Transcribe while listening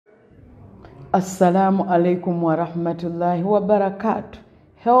Assalamu alaikum wa rahmatullahi wa barakatuh.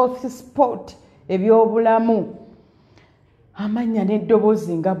 Health sport ebyobulamu. Amanya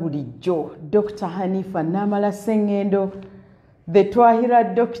n'eddoboozi nga bulijjo. Dr. Hanifah Namala Ssengendo, the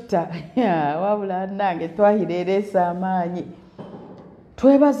Twahirah doctor. Wabula nange Twahirah ereesa amaanyi.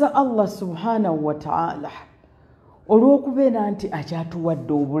 Twebaza Allah subhanahu wa ta'ala olw'okubeera nti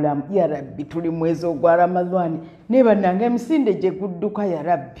akyatuwadde obulamu. Ya Rabbi, tuli mwezi ogwa Ramadhani ne bannange emisinde gye gudduka ya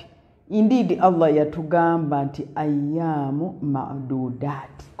Rabbi. Indeed, Allah yatugamba nti ayyamu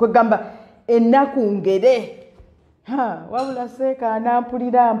ma'dudat. Kwegamba ennaku ngere. Wabula seeka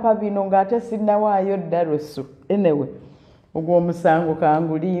anampulira mpa bino ng'ate sinnawaayo darusu. Anyway, ogw'omusango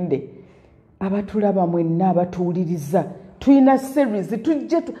kangulinde. Abatulaba mwenna abatuwuliriza. Tuyina series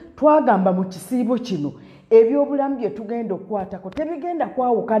tujje twagamba mu kisiibo kino. Ebyobulamu bye tugenda okukwatako tebigenda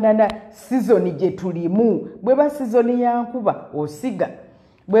kwawukana na season gye tulimu. Bweba season ya nkuba osiga.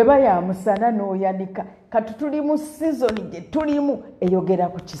 Bweba ya musana n'oyanika. Kati tuli mu season gye tulimu eyogera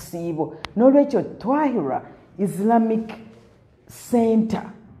ku kisiibo. N'olwekyo Twahirah Islamic Center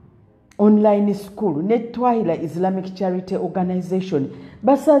online school ne Twahirah Islamic Charity Organization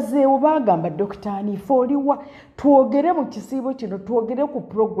basazeewo bagamba Dr. Hanifah oliwa twogere mu kisiibo kino, twogere ku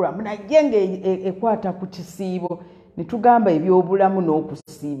program naye ng'ekwata ku kisiibo ne tugamba ebyobulamu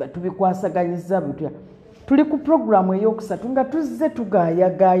n'okusiiba tubikwasaganyiza butya. Tuli ku programu ey'okusatu nga tuzze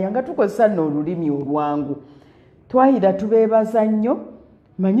tugaayagaaya nga tukozesa n'olulimi olwangu. Twahirah tubeebaza nnyo.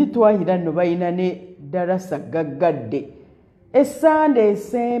 Manyi Twahirah nno balina ne darasa gaggadde. Essande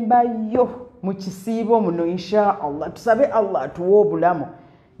esembayo mu kisiibo muno inshallah. Tusabe Allah atuwe obulamu.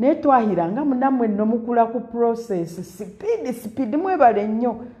 Naye Twahirah nga munammwe nno mukula ku process speed mwebale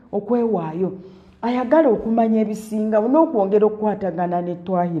nnyo okwewaayo. Ayagala okumanya ebisinga n'okwongera okukwatagana ne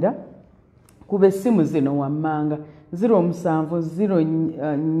Twahirah. Kube essimu zino wammanga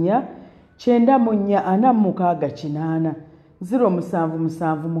 0704 9446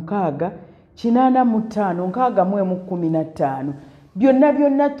 0776 85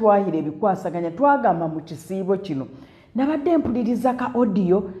 byonna Twahirah ebikwasaganya twagamba mu kisiibo kino. Nabadde mpuliriza ka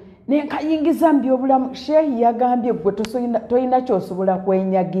audio nenkayingiza mu byobulamu. Shehi yagambye gwe toyina kyosobola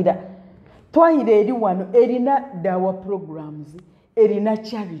kwenyagira. Twahirah eri wano erina DAAWAH programs, erina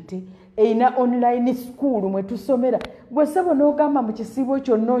charity, erina online school mwe tusomera. Gwe sebo n'ogamba mu kisiibo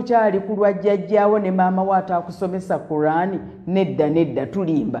kyonna okyali ku lwajjajjaawo ne maama wo ataakusomesa Qur'ani. Nedda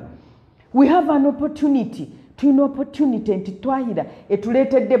tulimba. We have an opportunity. Tulina opportunity nti Twahirah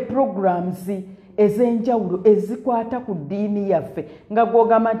etuleetedde programs ez'enjawulo ezikwata ku ddiini yaffe. Nga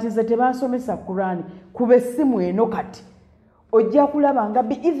gw'ogamba nti ze tebansomesa Qur'ani, kuba essimu eno kati ojja kulaba nga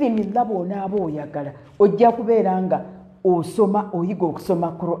biidhinillah bw'onaaba oyagala ojja kubeera nga osoma, oyiga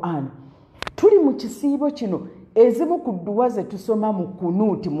okusoma Qur'an. Tuli mu kisiibo kino ezimu ku dduwa ze tusoma mu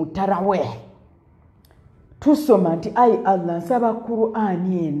kunuuti mu tarawih. Tusoma nti ayi Allah nsaba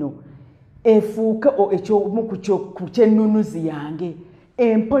Qur'an eno efuuke ekyomu ku kyennunuzi yange,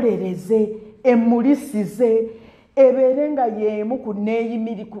 empolereze, emmulisize, ebeere nga y'emu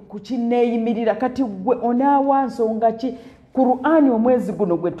ku kinneeyimirira. Kati gwe onaawa nsonga ki? Qur'an omwezi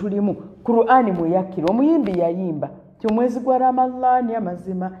guno gwe tulimu, Qur'an mwe yakkira. Omuyimbi yayimba omwezi gwa Ramadhani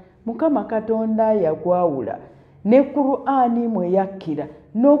amazima Mukama Katonda yagwawula ne Qur'an mwe yakkira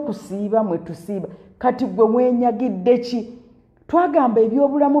n'okusiiba mwe tusiiba. Kati gwe mwenyagidde ki? Twagamba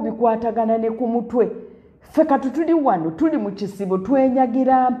ebyobulamu bikwatagana ne ku mutwe. Ffe kati tuli wano tuli mu kisibo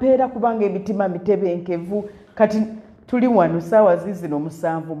twenyagira mpeera kubanga emitima mitebenkevu. Kati tuli wano ssaawa zizino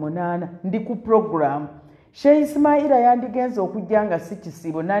 7:08 ndi ku program. Sheikh Ismaila yandigenza okujja nga si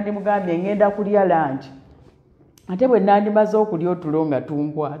kisibo nandimugambye ngenda kulya lunch. Ate bwe nandimaze okulya otulo nga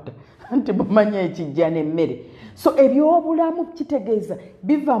tunkwata nti mumanya ekijja n'emmere. So ebyobulamu kitegeeza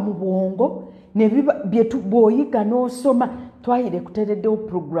biva mu bwongo ne biba bw'oyiga n'osoma. Twahirah kutereddewo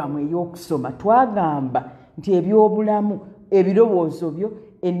programu ey'okusoma. Twagamba nti ebyobulamu ebirowoozo byo,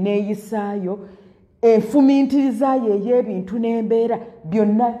 enneeyisaayo, enfumiintirizaayo ey'ebintu n'embeera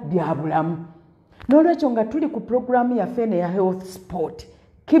byonna bya bulamu. N'olwekyo nga tuli ku programu yaffe ne ya health sport,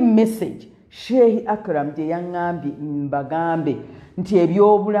 key message Sheikh Akram gye yaŋŋambye mbagambe nti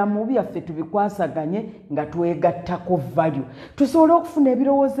ebyobulamu byaffe tubikwasaganye nga twegattako value. Tusobole okufuna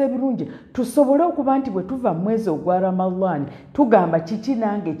ebirowoozo ebirungi, tusobole okuba nti bwe tuva mu mwezi ogwa Ramadhani tugamba kiki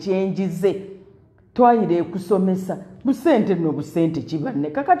nange kyenjize. Twahirah ekusomesa busente nno busente kibanne.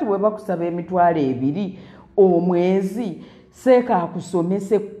 Kakati bwe bakusaba emitwalo 2 omwezi seeka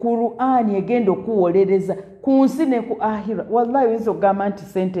akusomese Qur'an egenda okuwolereza ku nsi ne ku ahira. Wallahi oyinza okugamba nti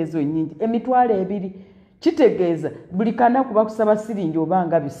sente ezo nnyingi, emitwalo 2 kitegeeza buli kanaku bakusaba siringi oba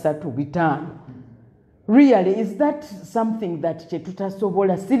nga 3-5. Really, is that something that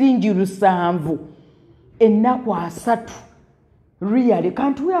tutasobola siringi 7 ennaku 3? Really,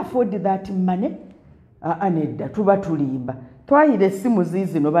 can't we afford that money? Anedda tuba tulimba. Twahirah essimu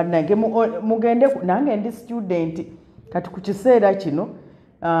ziizino bannange mugende nange ndi student kati ku kiseera kino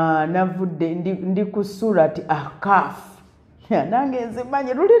navudde ndi ku surati Ahkaf. Nange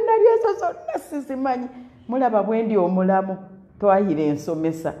nzimanyi luli nali ezo zonna sizimanyi. Mulaba bwe ndi omulamu Twahirah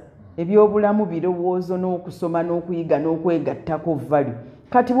ensomesa ebyobulamu birowoozo n'okusoma n'okuyiga n'okwegattako value.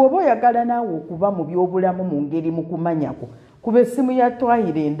 Kati bw'oba oyagala naawe okuba mu byobulamu mu ngeri mu kumanyako kuba essimu ya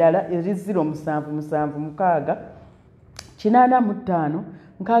Twahirah endala eri 0776 855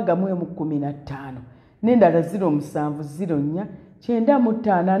 615 n'endala 0704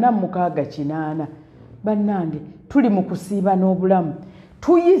 954 bannange tuli mu kusiiba n'obulamu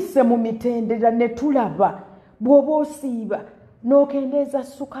tuyise mu mitendera ne tulaba bw'oba osiiba n'okendeeza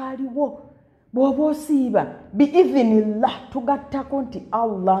sukaali wo bw'oba osiiba biidhinillah tugattako nti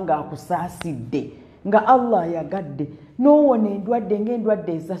Allah ng'akusaasidde nga Allah yagadde n'owona endwadde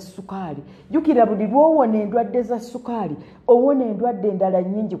ng'endwadde eza sukaali. Jjukira buli lw'owona endwadde za sukaali owona endwadde endala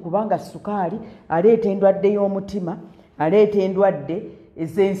nnyingi kubanga sukaali aleeta endwadde y'omutima, aleeta endwadde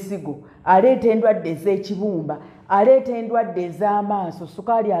ez'ensigo, aleeta endwadde ez'ekibumba, aleeta endwadde ez'amaaso.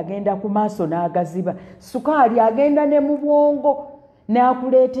 Sukaali agenda ku maaso n'agaziba, sukaali agenda ne mu bwongo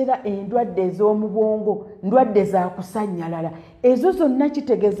n'akuleetera endwadde ez'omu bwongo, ndwadde za kusannyalala. Ezo zonna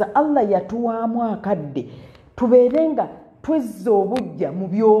kitegeeza Allah yatuwaamu akadde tubeere nga twezza obujja mu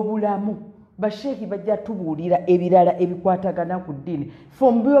byobulamu. Basheeki bajja tubuulira ebirala ebikwatagana ku ddiini.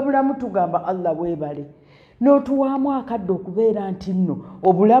 Ffe mu byobulamu tugamba Allah weebale. N'otuwaamu akadde okubeera nti nno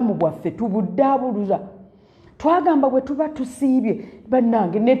obulamu bwaffe tubuddaabulula. Twagamba bwe tuba tusiibye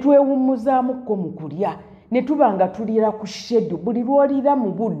bannange ne twewummuzaamuko mu kulya ne tuba nga tuliira ku shedu. Buli lw'oliira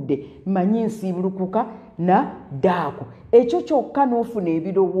mu budde manyi nsiibulukuka na daaku. Ekyo kyokka n'ofuna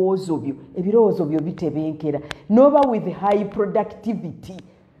ebirowoozo byo bitebenkera n'oba with high productivity.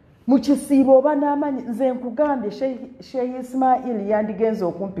 Mu kisiibo oba n'amanyi. Nze nkugambye Sheikh Ismail yandigenza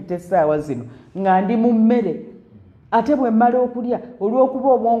okumpita essaawa zino nga ndi mu mmere. Ate bwe mmala okulya olw'okuba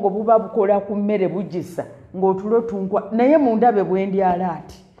obwongo buba bukola ku mmere bugisa ng'otulo tunkwa naye mundabe bwe ndi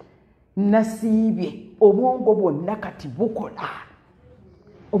alaati nasiibye obwongo bwonna kati bukola.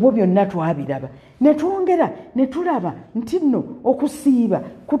 Obwo byonna twabiraba ne twongera ne tulaba nti nno okusiiba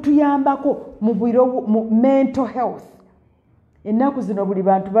kutuyambako mu mental health. Ennaku zino buli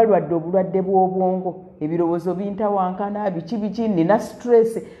bantu balwadde obulwadde bw'obwongo, ebirowoozo bintawankana biki nina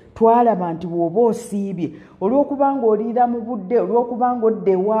stress. Twalaba nti bw'oba osiibye olw'okuba ng'oliira mu budde, olw'okuba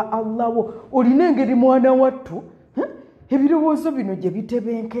ng'odda ewa Allah wo olina engeri mwana wattu ebirowoozo bino gye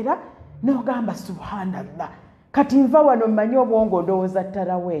bitebenkera n'ogamba subhanallah. Kati nva wano mmanyi obwongo ndowooza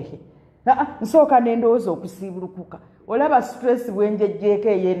taraweehe. Nsooka n'endowooza okusiibulukuka. Olaba stress bwenjejjeeko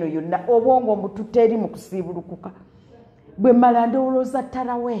eyeeno yonna obwongo mbututeri mu kusiibulukuka. Bwe mmala ndowooza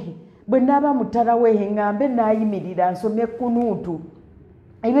taraweehe, bwe naaba mu taraweehe ngambe naayimirira nsome kunuutu.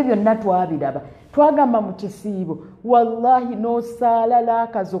 Ebyo byonna twabiraba. Twagamba mu kisiibo wallahi n'osaala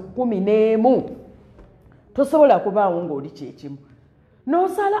laakazo 11 tosobola kubaawo ng'oli kyekimu.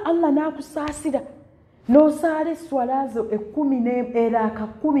 N'osaala Allah n'akusaasira. N'osaala esswalaazo 11 eraaka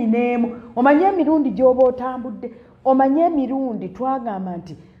 11. Omanye emirundi gy'oba otambudde. Omanye emirundi twagamba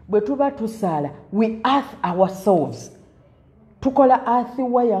nti bwe tuba tusaala we earth ourselves. Tukola earth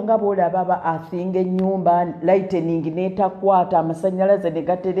waya nga bw'olaba ba earthinga ennyumba lightening n'etakwata amasannyalaze ne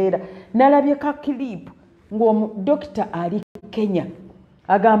gatereera. Nalabye ka clip ng'omudokita ali Kenya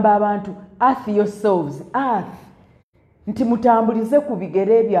agamba abantu earth yourselves, earth nti mutambulize ku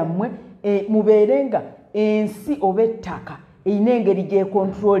bigere byammwe mubeere nga ensi oba ettaka erina engeri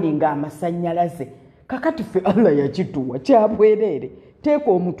gyekontrolinga amasannyalaze. Kakati ffe Allah yakituwa kyabwereere.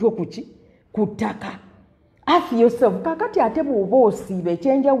 Teeka omutwe ku ttaka. Earth yourself. Kakati ate bw'oba osiiba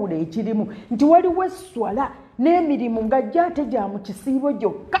ekyenjawulo ekirimu nti waliwo esswala n'emirimu nga gyate gya mu kisiibo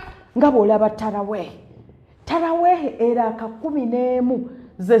gyokka nga bw'olaba taraweehe. Taraweehe eraaka 11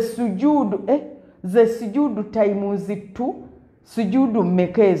 ze sujudu ze sujudu times 2 sujudu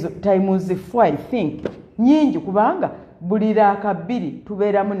mmekezo times 4 I think nyingi kubanga buli raaka 2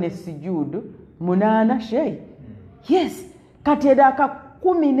 tubeeramu ne sujudu 8 shay. Yes, kati eraaka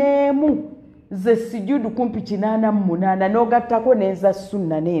 11 ze sujudu kumpi 88 n'ogattako n'eza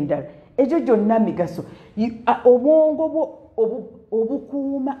sunna n'endala. Egyo gyonna migaso. Obwongo bwo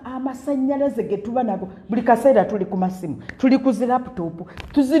obukuuma amasannyalaze ge tuba nago buli kaseera tuli ku masimu, tuli ku zi laptop,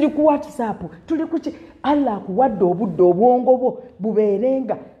 tuziri ku WhatsApp, tuli ku Allah akuwadde obudde obwongo bwo bubeere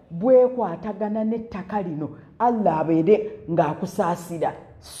nga bwekwatagana n'ettaka lino. Allah abeere ng'akusaasira.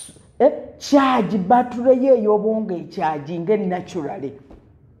 charge battery ye yobonga charging naturally.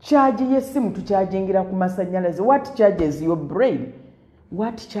 Charge yesimu tuchargingira ku masanyalaze. What charges your brain?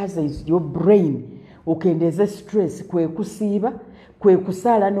 What charges your brain? Okendeze stress kwe kusiiba, kwe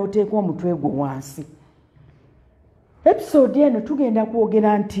kusala n'oteeka omutwe gwo wansi. Episode eno tugenda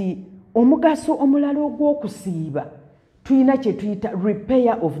kwogera nti omugaso omulala ogw'okusiiba tuyina kye tuyita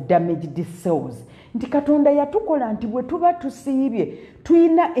repair of damaged cells. Nti Katonda yatukola nti bwe tuba tusiibye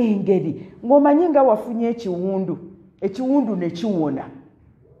tuyina engeri ng'omanyi nga wafunye ekiwundu ne kiwona.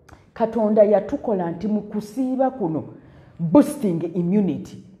 Katonda yatukola nti mu kusiiba kuno boosting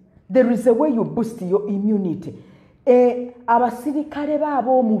immunity. There is a way you boost your immunity. Abasirikale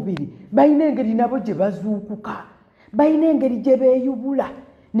b'ab'omubiri balina engeri nabo gye bazuukuka, balina engeri gye beeyubula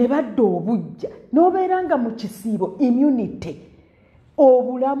ne badda obujja n'obeera nga mu kisiibo immunity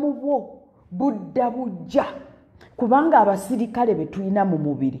obulamu bwo budda bujja kubanga abasirikale be tulina mu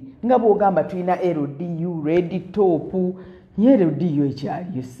mubiri nga bw'ogamba tulina LDU, red top, LDU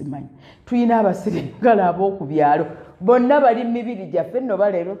ekyaliyo simanyi, tulina abasirikale ab'oku byalo bonna bali mibiri gyaffe nno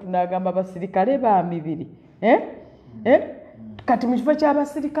baleero tunagamba abasirikale ba mibiri kati mu kifo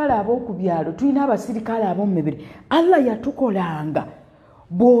ky'abasirikale ab'oku byalo tulina abasirikale ab'omu mibiri. Allah yatukolanga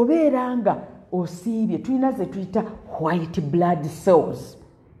bw'obeera nga osiibye tulina ze tuyita white blood cells.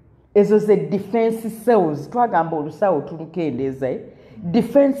 Ezo ze defense cells twagamba olusawo tulukendeeza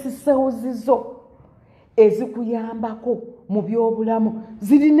defense cells zo ezikuyambako mu byobulamu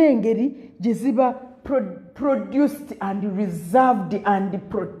zirina engeri gye ziba produced and reserved and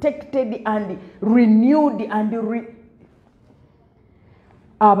protected and renewed and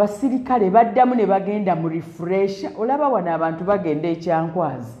abasirikale baddamu ne bagenda mu refresher. Olaba wano abantu bagenda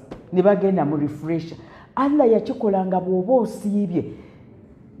ekyankwazi ne bagenda mu refresher. Allah yakikolanga bw'oba osiibye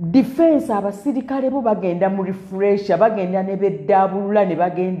defense abasirikale bo bagenda mu refresher, bagenda ne beddaabulula ne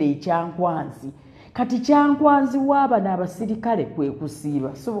bagenda ekyankwanzi. Kati kyankwanzi waaba n'abasirikale kwe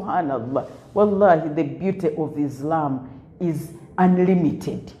kusiiba. Subhanallah, wallahi the beauty of Islam is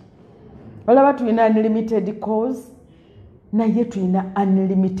unlimited. Olaba tulina unlimited cause naye tulina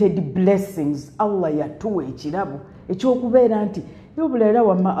unlimited blessings. Allah yatuwa ekirabo ekyokubeera nti yobulera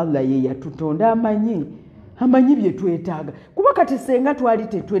wamma Allah ye yatutonda amanyi bye twetaaga. Kuba kati senga twali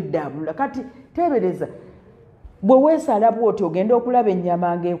tetweddaabulula kati tebereza bwe weesala bw'oti ogenda okulaba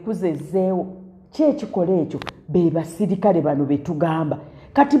ennyama ng'ekuzezzeewo kyekikola ekyo be basirikale bano be tugamba.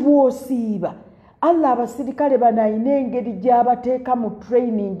 Kati bw'osiiba Allah abasirikale bano ayina engeri gy'abateeka mu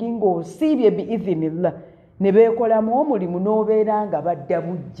training ng'osiibye biidhinillah ne beekolamu omulimu n'obeera nga badda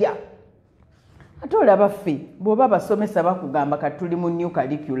bujja. Ate olaba ffe bw'oba basomesa bakugamba kati tuli mu new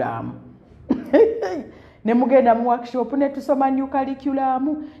curriculum ne mugenda mu workshop ne tusoma new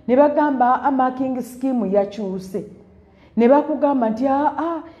curriculum ne bagamba marking scheme yakyuse ne bakugamba nti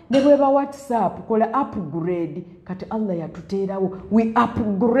ne bweba WhatsApp kola upgrade. Kati Allah yatuteerawo we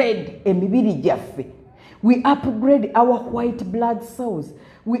upgrade emibiri gyaffe, we upgrade our white blood cells,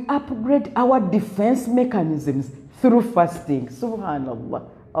 we upgrade our defense mechanisms through fasting. Subhanallah,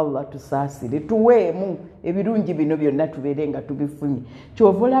 Allah tusaasire tuweemu ebirungi bino byonna tubeere nga tubifunye.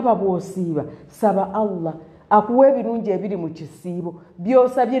 Kyova olaba bw'osiiba saba Allah akuwa ebirungi ebiri mu kisiibo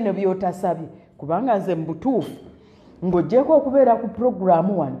by'osabye ne by'otasabye. Kubanga nze mu butuufu ng'oggyeko okubeera ku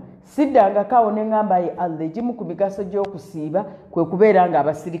puroguramu wano siddanga kawo ne ngamba ye Allah egimu ku migaso gy'okusiiba kwe kubeera nga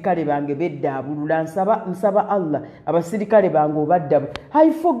abasirikale bange beddaabulula. Nsaba Allah abasirikale bange obaddabu.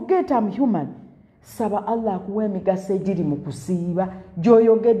 I forget I'm human. Saba Allah akuwa emigaso egiri mu kusiiba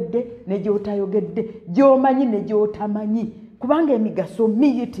gy'oyogedde ne gy'otayogedde, gy'omanyi ne gy'otamanyi, kubanga emigaso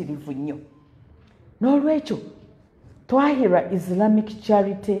miyitirivu nnyo. N'olwekyo Twahirah Islamic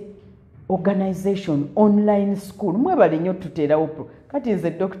Charity Organization online school mwebale nnyo tuteerawo kati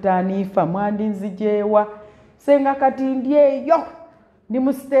nze Dr. Hanifah mwandinzijeewa senga kati ndyeyo ndi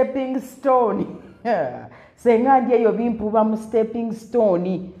mu stepping stone senga ndyeyo bimpuba mu stepping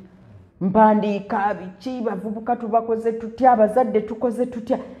stone mpandiika biki bavubuka tubakoze tutya abazadde tukoze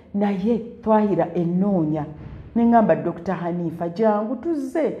tutya naye Twahirah ennoonya nengamba Dr. Hanifah jangu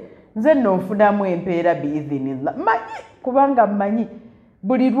tuzze nze nno nfunamu empeera biidhinillah manyi kubanga manyi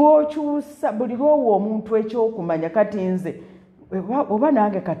buli lw'okyusa buli lw'owa omuntu ekyokumanya kati nze oba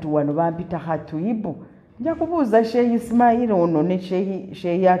nange kati wano bampita Hatuibu nja kubuuza Sheikh Ismail ono ne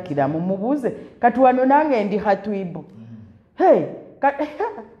Sheikh Akiramu mubuuze kati wano nange ndi Hatuibu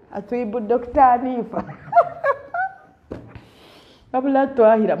Hatuibu Dr. Hanifah kabula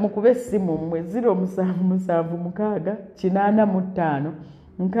Twahirah mukube essimu mmwe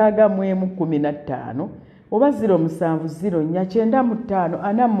 077885 oba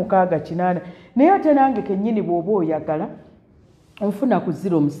 07049545 naye ate nange kennyini bw'oba oyagala onfuna ku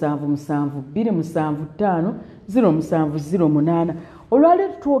 0775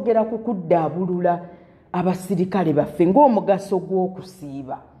 olwaleero twogera ku kuddaabulula abasirikale baffe ng'omugaso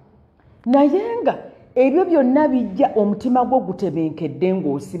gw'okusiiba naye nga ebyo byonna bijja omutima gwo gutebenkedde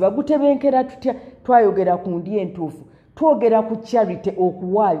ng'osiba gutebenkera tutya twayogera ku ndi entuufu twogera ku charity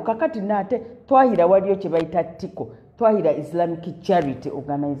okuwaayo kakati naate Twahirah waliyo kye bayita tiko Twahirah Islamic Charity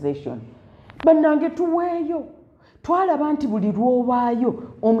Organization bannange tuweeyo twalaba nti buli lw'owaayo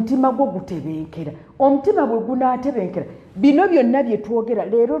omutima gwo gutebenkera omutima bwe gunaatebenkera bino byonna bye twogera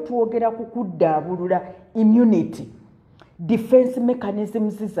leero twogera ku kuddaabulula immunity defense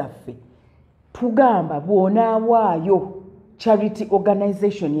mechanisms zaffe tugamba bw'onaawaayo charity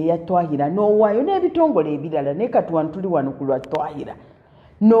organization eya Twahirah n'owaayo n'ebitongole ebirala naye kati wano tuli wano ku lwa Twahirah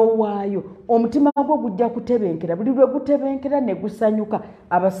n'owaayo omutima gwo gujja kutebenkera buli lwe gutebenkera ne gusanyuka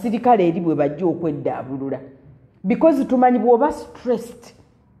abasirikale eri bwe bajja okweddaabulula because tumanyi bw'oba stressed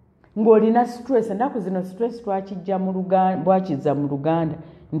ng'olina stress ennaku zino stress bwakizza mu Luganda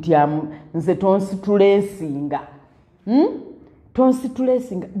nti nze tonsitulensinga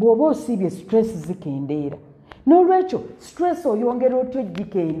tonsitulensinga bw'oba osiibye stress zikendeera n'olwekyo stress oyongera otyo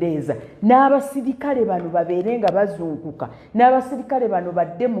gikendeeza n'abasirikale bano babeere nga bazunkuka n'abasirikale bano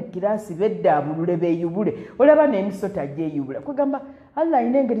badde mu kiraasi beddaabulule beeyubule olaba n'emisota gyeyubula kugamba Allah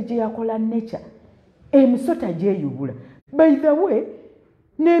alina engeri gye yakola nature emisota gyeyubula by the way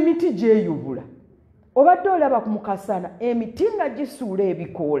n'emiti gyeyubula obadde olaba mu kasana emiti nga gisuula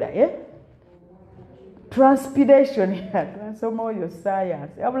ebikoola transpiration twasoma oyo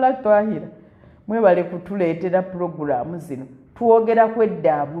science abula Twahirah mwebale kutuleetera programu zino twogera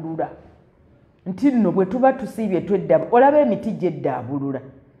kweddaabulula nti nno bwe tuba tusiibye tweddaabulula olaba emiti gyeddaabulula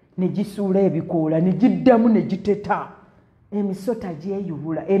ne gisuula ebikoola ne giddamu ne giteta emisota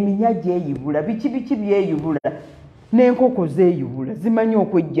gyeyubula eminya gyeyubula biki byeyubula n'enkoko zeeyubula zimanyi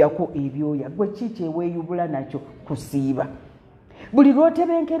okwejjako ebyoya gwe kiki eweeyubula nakyo kusiiba buli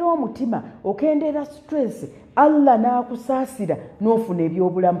lw'otebenkera omutima okendeera stress Allah n'akusaasira n'ofuna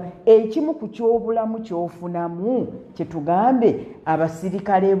ebyobulamu ekimu ku kyobulamu ky'ofunamu kye tugambe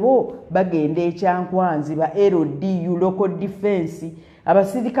abasirikale bo bagenda ekyankwanzi ba LDU local defense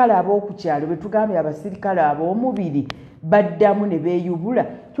abasirikale ab'okukyalo be tugambe abasirikale ab'omubiri baddamu ne beeyubula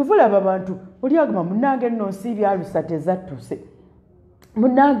kyovulaba abantu oli agamba munnange nno nsiibye alusa tezattuse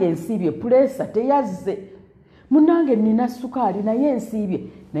munnange nsiibye puleesa teyazze munnange nina sukaali naye nsiibye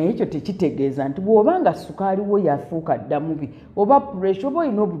naye ekyo tekitegeeza nti bw'obanga sukaali wo yafuuka dda mubi oba puresha oba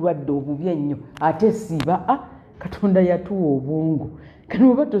olina obulwadde obubi ennyo ate siiba Katonda yatuwa obwongo kati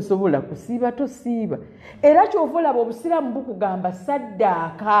oba tosobola kusiiba tosiiba era kyova olaba obusiraamu bukugamba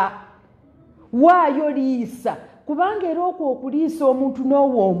saddaaka waayo liisa kubanga era okwo okuliisa omuntu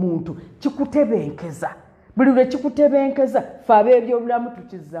n'owa omuntu kikutebenkeza buli lwe kikutebenkeza fe ab'ebyobulamu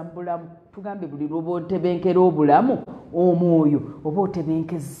tukizza mu bulamu tugambe buli lwoba otebenkera obulamu omwoyo oba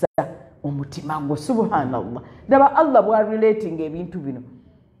otebenkeza omutima gwo subhanallah daba Allah bw'arelatinga ebintu bino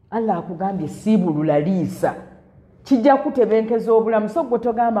Allah akugambye siibulula liisa kijja kutebenkeza obulamu so gwe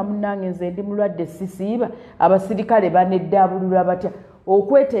togamba munnange nze ndi mulwadde sisiiba abasirikale baneddaabulula batya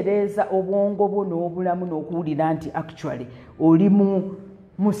okwetereeza obwongo bwo n'obulamu n'okuwulira nti actually oli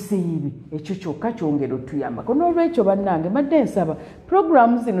musiibi ekyo kyokka kyongera otuyambako n'olwekyo bannange madde nsaba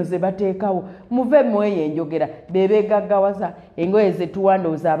programu zino ze bateekawo muve mweyo enjogera bebeegaggawaza engoye ze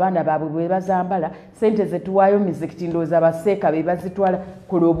tuwandooza abaana baabwe bwe bazambala sente ze tuwaayo mizikiti ndooza baseeka be bazitwala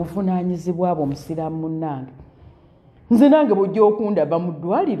kola obuvunaanyizibwa bwo musiraamu munnange nze nange bw'ojja okundaba mu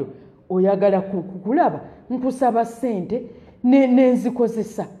ddwaliro oyagala kukulaba nkusaba ssente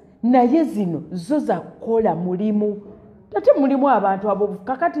nenzikozesa naye zino zo za kukola mulimu ate mulimu abantu abo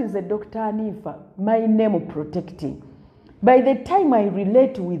kakati nze Dr. Hanifah my name protecting by the time I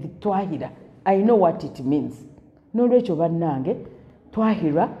relate with Twahirah I know what it means n'olwekyo bannange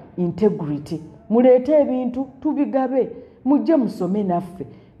Twahirah integrity muleete ebintu tubigabe mujje musome naffe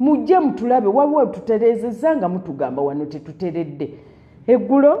mujje mutulabe waliwo tutereezezza nga mutugamba wano tetuteredde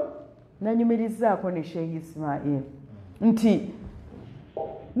eggulo nanyumirizaako ne Sheikh Ismail nti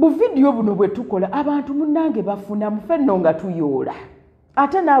bu video buno bwe tukola abantu munnange bafuna mufenno nga tuyoola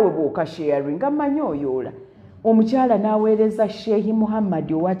ate naawe bw'okasharing nga mmanyi oyoola omukyala n'aweereza Sheikh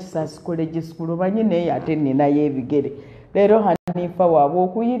Muhammad owa Kisasi College School omanyi naye ate ninayo ebigere leero Hanifah waabwe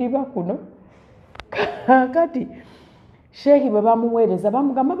okuyiriba kuno kati Sheikh bwe bamuweereza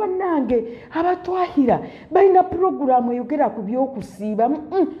bamugamba bannange abatwahira balina puroguramu eyogera ku by'okusiiba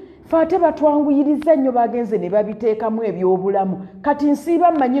fate batwanguyiriza nnyo bagenze ne babiteekamu ebyobulamu kati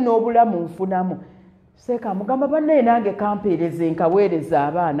nsiiba mmanyi n'obulamu nfunamu seeka mugamba bannaye nange kampeereze nkaweereza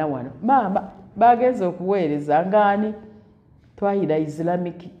abaana wano maama bagenze okuweereza ngaani Twahirah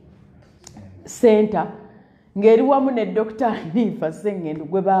Islamic Center ngeri wamu ne Dr. Hanifah Ssengendo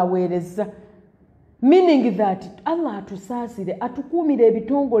gwe baweereza, meaning that Allah atusaasire atukuumire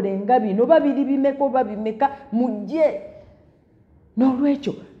ebitongole nga bino babiri bimeka oba bimeka mujje.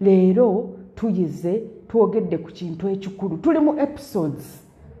 N'olwekyo leero tuyize twogedde ku kintu ekikulu, tuli mu episodes.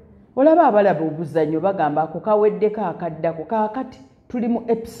 Olaba abalaba obuzannyo bagamba ako kaweddeko akaddako, kaakati tuli mu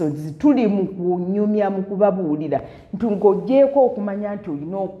episodes, tuli mu kunyumya mu kubabuulira nti ng'oggyeko okumanya nti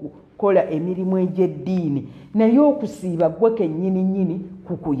olina okukola emirimu egy'eddiini naye okusiiba gwe kennyini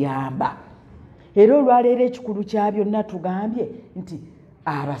kukuyamba. Era olwaleero ekikulu kya byonna tugambye nti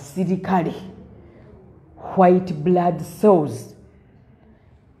abasirikale white blood cells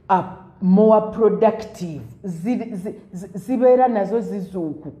are more productive, zibeera nazo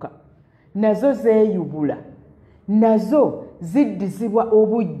zizuukuka, nazo zeeyubula, nazo ziddizibwa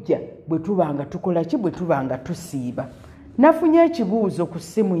obujja bwe tubanga tukola ki, bwe tubanga tusiiba. Nafunye ekibuuzo ku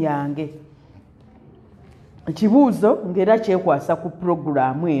ssimu yange, ekibuuzo ng'era kyekwasa ku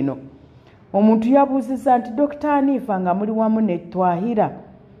puroguraamu eno. Omuntu yabuuziza nti Dr. Hanifah nga muli wamu ne Twahirah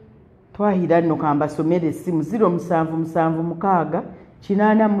nno kambasomera essimu 0776 855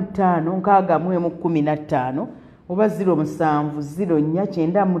 615 oba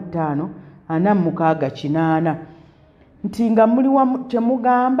 0704 955 nti nga muli wamu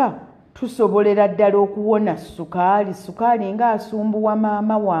temugamba tusobolera ddala okuwona sukaali nga asumbuwa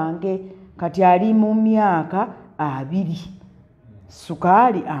maama wange kati ali mu myaka 2,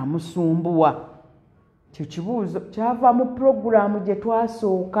 sukaali amusumbuwa. Kyo kibuuzo kyava mu puroguraamu gye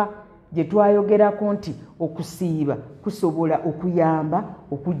twasooka gye twayogerako nti okusiiba kusobola okuyamba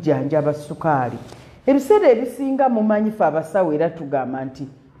okujjanjaba sukaali. Ebiseera ebisinga mumanyifu abasawo era tugamba nti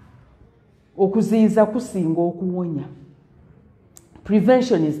okuziyiza kusinga okuwonya.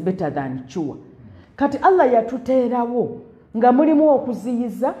 Prevention is better than cure. Kati Allah yatuteerawo nga mulimu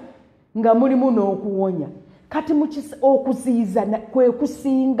okuziyiza nga mulimu n'okuwonya. Kati okuziyiza kwe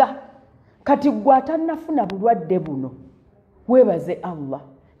kusinga. Kati gwe atannafuna bulwadde buno weebaze Allah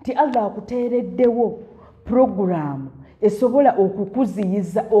nti Allah akuteereddewo puroguraamu esobola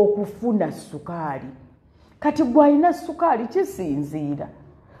okukuziyiza okufuna sukaali. Kati gwe alina sukaali kisinziira.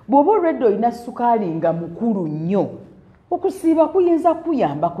 Bw'oba olwedde olina sukaali nga mukulu nnyo, okusiiba kuyinza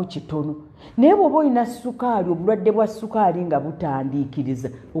kuyambako kitono. Naye bw'oba olina sukaali, obulwadde bwa sukaali nga butandiikiriza,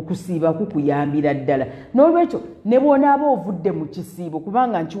 okusiiba kukuyambira ddala. N'olwekyo ne bw'onaaba ovudde mu kisiibo,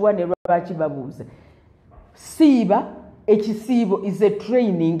 kubanga nkiwa ne lwaki babuuza, siiba ekisiibo is a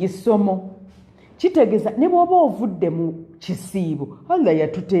training somo. Kitegeeza ne bw'oba ovudde mu kisiibo, Allah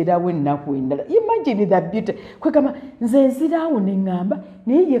yatuteerawo ennaku endala. Imagine that beauty. Kwegamba nze nziraawo ne ŋŋamba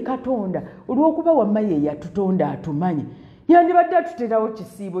naye ye Katonda olw'okuba wamma ye yatutonda atumanyi. Yandibadde atuteerawo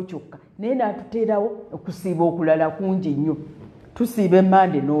kisiibo kyokka naye n'atuteerawo okusiiba okulala kungi nnyo. Tusiiba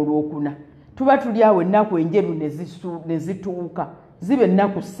Emmande n'Olwokuna. Tuba tuli awo ennaku enjeru ne zituuka. Ziba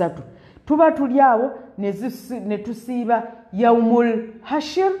ennaku 3. Tuba tuli awo ne tusiiba Yaumul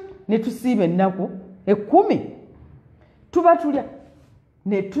Hashir ne tusiiba ennaku 10. Tuba tulya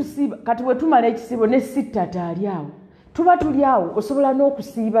ne tusiiba kati bwe tumala ekisiibo ne sittata ali awo. Tuba tuli awo osobola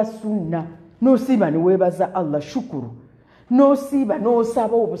n'okusiiba sunna n'osiiba ne weebaza Allah shukuru. N'osiiba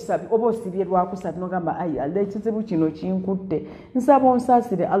n'osaba obusabi oba osibye lwakusatu n'ogamba ayi Allah ekizibu kino kinkutte nsaba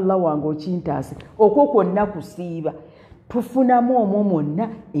onsaasire Allah wange okintaase. Okwo kwonna kusiiba tufunamu omwo mwonna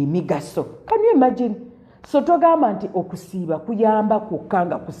emigaso. Can you imagine? So togamba nti okusiiba kuyamba kwokka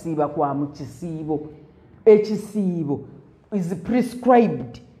nga kusiiba kwa mu kisiibo. Ekisiibo is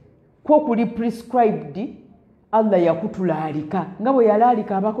prescribed. Kwo kuli prescribed Allah yakutulaalika. Nga bwe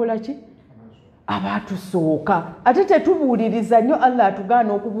yalaalika abakola ki? Abatusooka. Ate tetubuuliriza nnyo Allah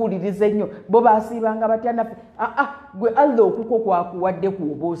atugaana okubuuliriza ennyo. Bo baasiibanga batya naffe. Gwe Allah okuko kwakuwadde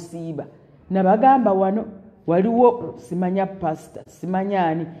kwoba osiiba. Nabagamba wano waliwo simanya pastor simanya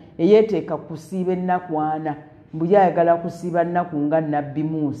ani eyeeteeka kusiiba ennaku 4 mbu yayagala kusiiba nnaku nga Nabbi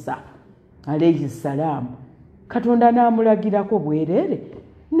Musa alayhi salaamu. Katonda n'amulagirako bwereere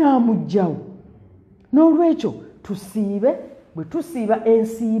n'amugjawo. N'olwekyo tusiibe, bwe tusiiba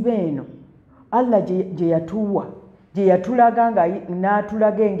ensiiba eno Allah gye yatuwa gye yatulaga nga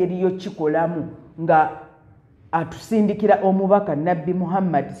n'atulaga engeri y'okikolamu nga atusindikira omubaka Nabbi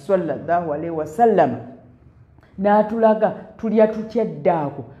Muhammad sallallahu alaihi wasallam n'atulaga tulya tutya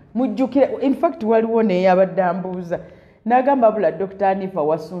ddaako. Mujjukire, in fact waliwo n'eyabadde ambuuza n'agamba bula Dr. Hanifah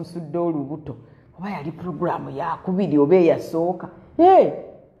wasunsudde olubuto oba yali puroguraamu yakubiri oba eyasooka.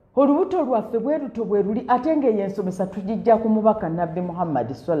 olubuto lwaffe bweruto bweruli ate ng'eyensomesa tugijja ku mubaka nabbi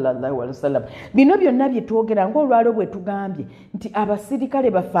Muhammad sallallahu alaihi wasallam. Bino byonna bye twogera ng'olwalo bwe tugambye nti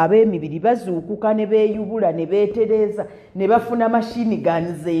abasirikale baffe ab'emibiri bazuukuka ne beeyubula ne beetereeza ne bafuna mashini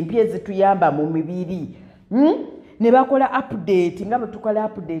guns empya ezituyamba mu mibiri. Ne bakola update nga bwe tukola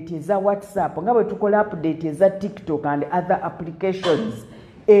update eza WhatsApp, nga bwe tukola update eza TikTok and other applications.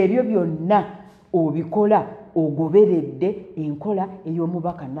 Ebyo byonna obikola ogoberedde enkola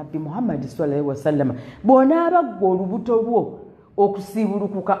ey'omubaka nabbi Muhammad sallallahu alaihi wasallam. Bw'onaaba ggwe olubuto lwo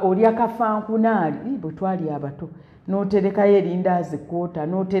okusiibulukuka oli akafankunaali bwe twali abato n'oterekayo erindaazi kwota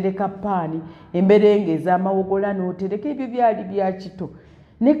n'otereka paani emberenge ez'amawogola n'otereka ebyo byali bya kito.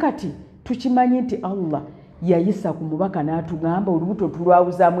 Ne kati tukimanyi nti Allah yayisa ku mubaka n'atugamba olubuto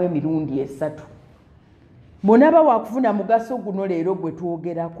tulwawuzaamu emirundi 3. Bw'onaaba wakufuna mugaso guno leero gwe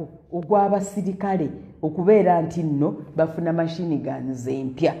twogerako ogw'abasirikale okubeera nti nno bafuna mashini guns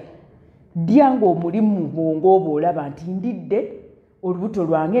empya. Ddya ng'omulimu bwongo oba olaba nti ndidde olubuto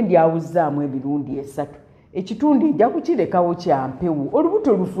lwange ndyawuzzaamu emirundi 3. Ekitundu ejja kukirekawo kya mpewo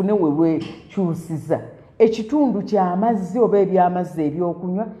olubuto lufune we lwekyusiza. Ekitundu ky'amazzi oba ebyamazzi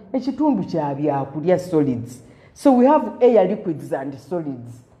ebyokunywa, ekitundu kya byakulya solids. So we have air, liquids and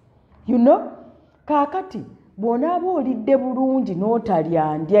solids. You know? Kaakati bw'onaaba olidde bulungi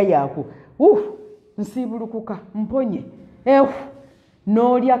n'otalya ndya yaako nsiibulukuka mponye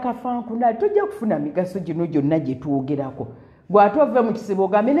n'olya kafankunaali tojja kufuna migaso gino gyonna gye twogerako. Gw'ate ove mu kisibo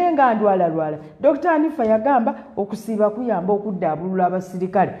ogambe naye nga ndwalalwala. Dr. Hanifah yagamba okusiiba kuyamba okuddaabulula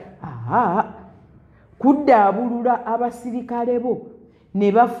abasirikale. Kuddaabulula abasirikale bo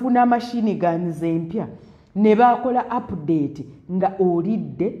ne bafuna mashini guns empya ne bakola update nga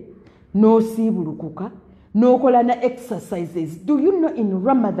olidde n'osiibulukuka n'okola na exercises. Do you know in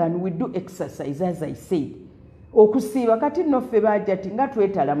Ramadan we do exercise as I said. Okusiiba kati nno ffe bajja ti nga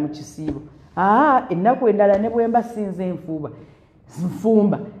twetala mu kisiibo. Ennaku endala ne bwe mba sinze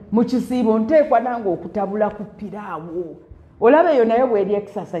nfumba mu kisiibo nteekwa nange okutabula ku piraawo. Olaba eyo nayo bw'eri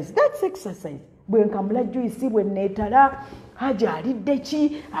exercise. That's exercise. Bwe nkamula juice bwe neetala Haja alidde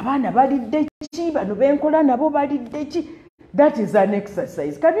ki, abaana balidde ki, bano benkola nabo balidde ki. That is an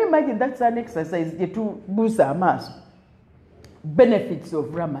exercise. Can you imagine that's an exercise to boost our mass? Benefits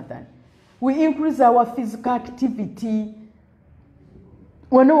of Ramadan. We increase our physical activity.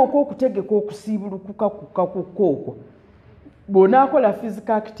 Wano okutegeka okusiibulukuka kukako. Bw'onaakola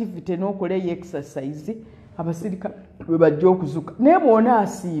physical activity n'okola exercise, abasirikale bwe bajja okuzuka. Naye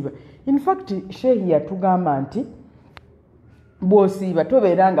bw'onaasiiba. In fact, Sheikh yatugamba nti bw'osiiba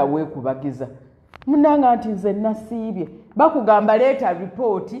tobeera nga weekubagiza. Munnanga nti nze nasiibye. Bakugamba leeta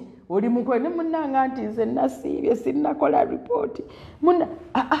ripooti oli mukwe ne munnanga nti nze nasiibye sinnakola ripooti.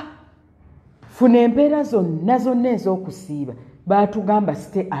 Funa empeera zonna ez'okusiiba. Baatugamba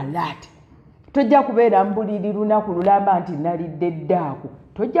stay alert. Tojja kubeera mbuliri lunaku lulamba nti nalidde ddaako.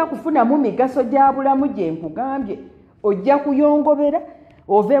 Tojja kufunamu migaso gya bulamu gye nkugambye. Ojja kuyongobera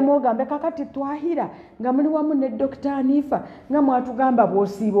ovemu ogambe kakati Twahirah nga muli wamu ne Dr. Hanifah nga mwatugamba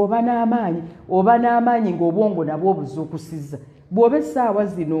bw'osiiba oba n'amaanyi ng'obwongo nabwo obuzuukusiza. Bw'oba essaawa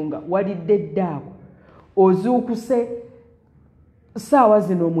zino nga walidde ddaako ozuukuse ssaawa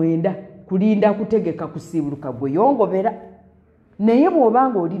zino 9 kulinda kutegeka kusiibuluka gwe yongobera. Naye bw'oba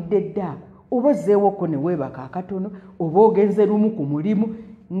ng'olidde ddaako oba ozzeewoko ne weebaka akatono oba ogenze lumu ku mulimu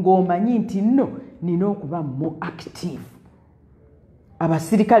ng'omanyi nti nno nina okuba more active.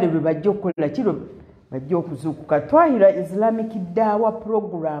 Abasirikale lwe bajja okukola kiro bajja okuzuukuka. Twahirah Islamic DAAWAH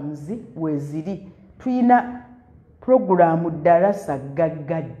programs weeziri. Tuyina programu darasa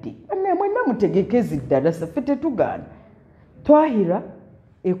gaggadde. Mwenna mutegekezi darasa ffe tetugaana. Twahirah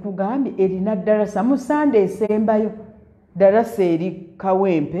ekugambye erina darasa mu Sunday esembayo. Darasa eri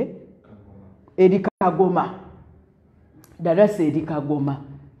Kawempe eri Kagoma. Darasa eri Kagoma.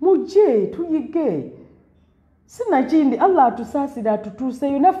 Mujje tuyige. Sinakindi Allah atusaasira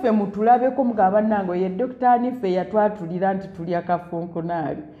atutuuseyo naffe mutulabeko mugamba nango ye Dr. Hanifah yatwatulira nti tuli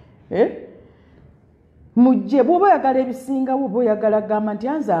akafunkunaali. Mujje bw'oba oyagala ebisingawo oba oyagala gamba nti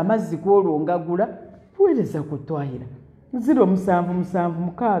anze amazzi kwolwongagula tuweereza ku Twahirah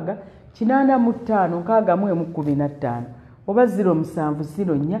 0776 85 615 oba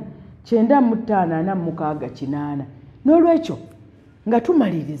 0704 9546 n'olwekyo nga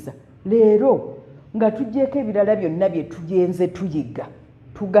tumaliriza leero nga tujjeeko ebirala byonna bye tugenze tuyiga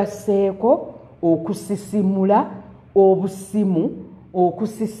tugasseeko okusisimula obusimu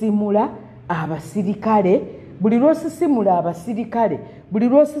okusisimula abasirikale buli lwosisimula abasirikale buli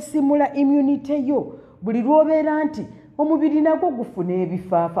lwosisimula immunity yo buli lwobeera nti omubiri nagwo gufuna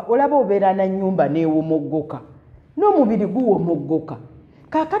ebifaafa olaba obeera na nnyumba neewomoggoka n'omubiri guwomoggoka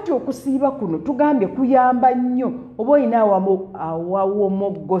kakati okusiiba kuno tugambye kuyamba nnyo oba olina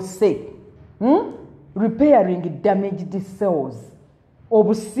awawomogose repairing damaged cells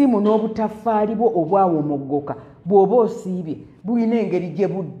obusimu n'obutafaali bwo obwawomogoka bw'oba osiibye bulina engeri gye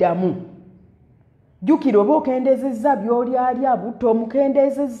buddamu jjukira oba okendezezza by'olyalya butta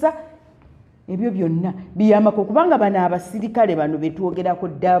omukendezezza ebyo byonna biyambako kubanga bano abasirikale bano betwogerako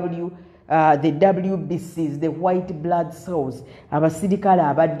the WBCs, the white blood cells, abasirikale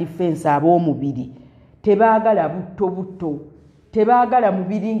aba defense ab'omubiri tebaagala butto tebaagala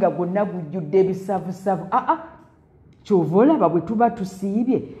mubiri nga gwonna gujjudde ebisavusavu kyova olaba bwe tuba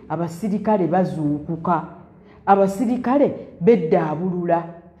tusiibye abasirikale bazuukuka abasirikale beddaabulula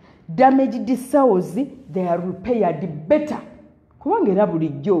damaged cells they are repaired better kubanga era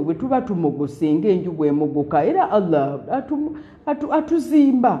bulijjo bwe tuba tumogose ng'enju bw'emogoka era Allah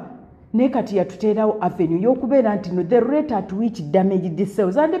atuzimba naye kati yatuteerawo avenue y'okubeera nti no the rate at which damaged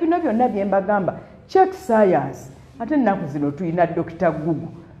cells ande bino byonna bye mbagamba check science ate ennaku zino tulina Dr. Google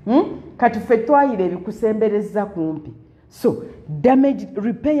kati ffe twayira ebikusembereza kumpi so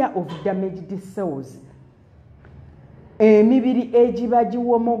repair of damaged cells emibiri egiba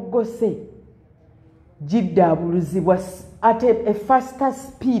giwomogose giddaabuluzibwa at a faster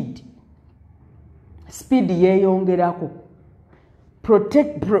speed yeeyongerako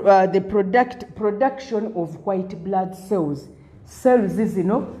the production of white blood cells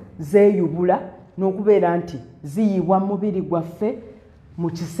zino zeeyubula n'okubeera nti ziyibwa mu mubiri gwaffe mu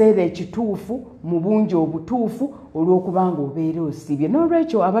kiseera ekituufu mu bungi obutuufu olw'okubanga obeera osiibye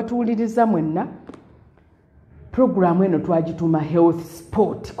n'olwekyo abatuwuliriza mwenna programu eno twagituuma health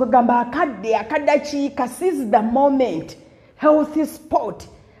sport kwegamba akadakiika seize the moment health sport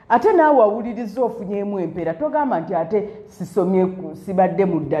ate naawe awuliriza ofunyemu empeera togamba nti ate sisomye sibadde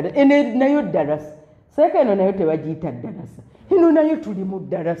mu ddalasa nayo ddalasa seeka eno nayo tebagiyita ddalasa eno nayo tuli mu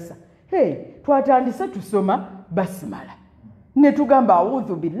ddalasa twatandise tusoma basimala ne tugamba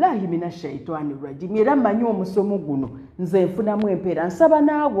audhu billahi minashaitani rajim era mmanyi omusomo guno nze nfunamu empeera nsaba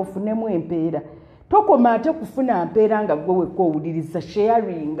naawe ofunemu empeera tokoma ate kufuna mpeera nga gwe wekka owuliriza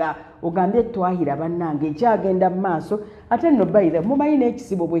sharinga ogambye Twahirah bannange ekyagenda mu maaso ate nno bayira mumanyi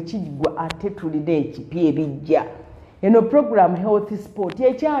n'ekisibo bwe kigwa ate tulina ekipya ebijja eno program health sport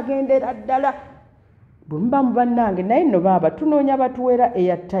ekyagendera ddala bwe muba mu bannange naye nno baaba tunoonya batuweera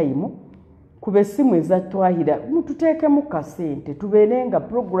airtime ku bessimu eza Twahirah mututeekemu kasente tubeere nga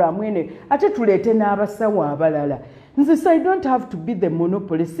programu eno ate tuleete n'abasawo abalala nze I don't have to be the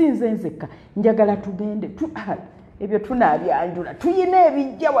monopoly sinze nzekka njagala tugende ebyo tunaabyanjula tuyina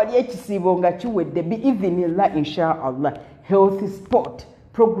ebijja wali ekisiibo nga kiwedde biivinillah inshallah health sport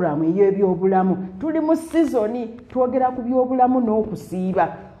program ey'ebyobulamu tuli mu sizoni twogera ku byobulamu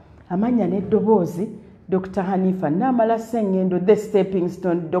n'okusiiba amanya n'eddoboozi Dr. Hanifah Namala Ssengendo the stepping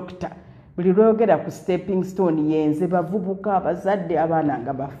stone doctor buli lwogera ku stepping stone yenze bavubuka abazadde abaana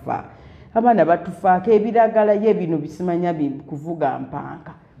nga bafa abaana batufaako ebiragala ye bino bisimanya kuvuga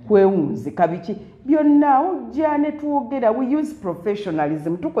mpanka kwewunzi kabiki byonna ojja ne twogera we use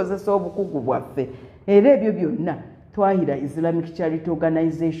professionalism tukozesa obukugu bwaffe era ebyo byonna Twahirah Islamic Charity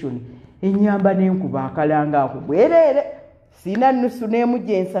Organization enyamba n'enkuba akalanga ako bwereere sina nusu n'emu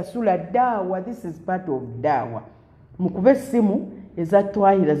gye nsasula DAAWAH this is part of DAAWAH mukube essimu eza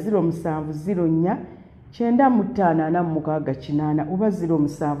Twahirah 0704 9586 oba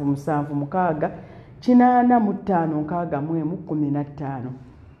 0776 855615.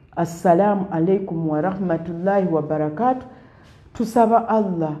 Assalamu alaikum wa rahmatullahi wa barakatuh. Tusaba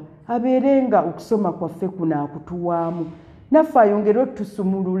Allah aberenga okusoma kwaffe kuna akutuwaamu naffe ayongere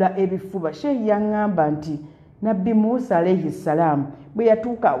otusumulula ebifuba. Sheikh yangamba nti Nabbi Musa alayhi salam bwe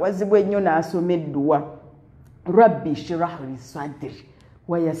yatuuka awazibwa ennyo n'asoma edduwa Rabbi shrah li sadri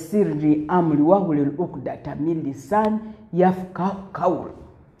wa yassir li amri wahlul uqdata min lisani yafqahu qawli.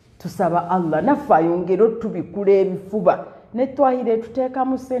 Tusaba Allah naffe ayongere otubikula ebifuba ne Twahirah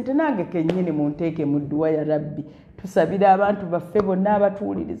tuteekamu ssente nange kennyini munteeke mu dduwa ya Rabbi. Tusabira abantu baffe bonna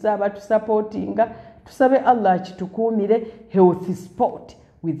abatuwuliriza abatusapootinga tusabe Allah kitukuumire health sport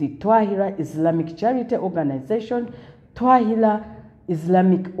with the Twahirah Islamic Charity Organization, Twahirah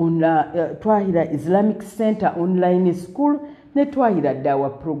Islamic Center Online School ne Twahirah DAAWAH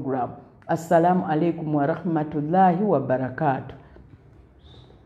Program. Assalamu alaikum wa rahmatullahi wa barakatuh.